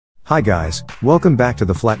Hi guys, welcome back to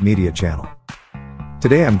the Flat Media channel.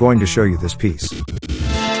 Today I'm going to show you this piece.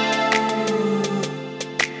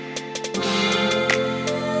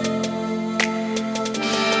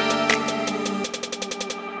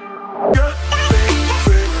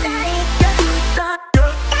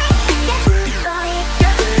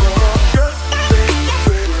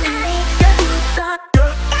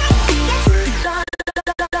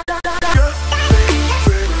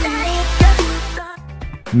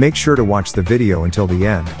 Make sure to watch the video until the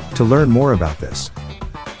end, to learn more about this.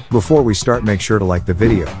 Before we start, make sure to like the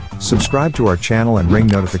video, subscribe to our channel and ring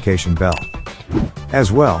notification bell.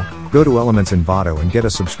 As well, go to Elements Envato and get a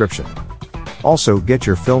subscription. Also, get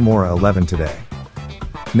your Filmora 11 today.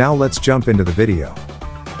 Now let's jump into the video.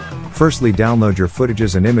 Firstly, download your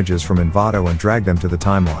footages and images from Envato and drag them to the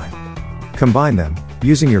timeline. Combine them,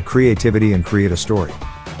 using your creativity, and create a story.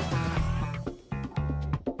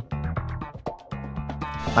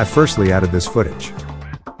 I firstly added this footage.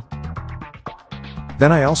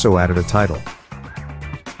 Then I also added a title.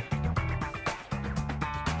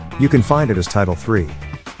 You can find it as Title 3.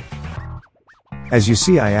 As you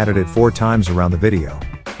see, I added it 4 times around the video.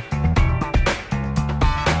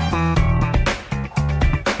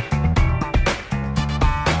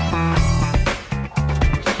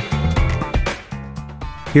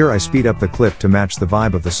 Here I speed up the clip to match the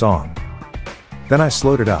vibe of the song. Then I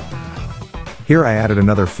slowed it up. Here I added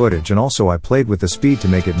another footage and also I played with the speed to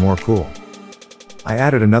make it more cool. I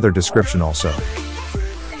added another description also.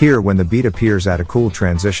 Here, when the beat appears, add a cool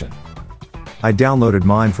transition. I downloaded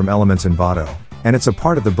mine from Elements Envato, and it's a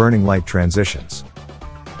part of the burning light transitions.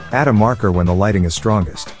 Add a marker when the lighting is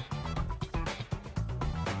strongest.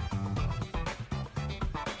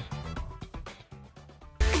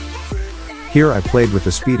 Here I played with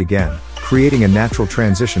the speed again, creating a natural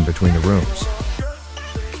transition between the rooms.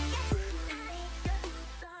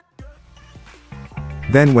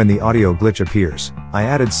 Then when the audio glitch appears, I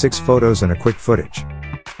added 6 photos and a quick footage.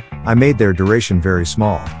 I made their duration very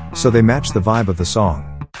small, so they match the vibe of the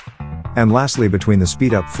song. And lastly, between the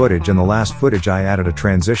speed up footage and the last footage, I added a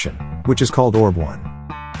transition, which is called Orb 1.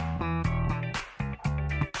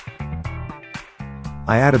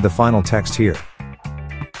 I added the final text here.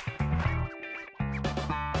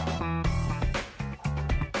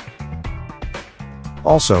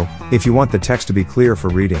 Also, if you want the text to be clear for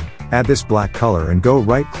reading, add this black color and go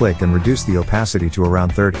right click and reduce the opacity to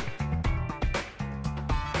around 30.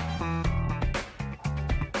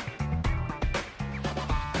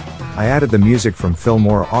 I added the music from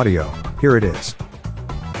Filmora Audio, here it is.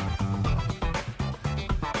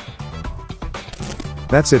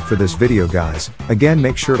 That's it for this video guys. Again,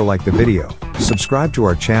 make sure to like the video, subscribe to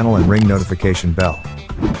our channel and ring notification bell.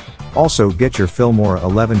 Also, get your Filmora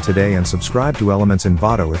 11 today and subscribe to Elements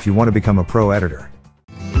Envato if you want to become a pro editor.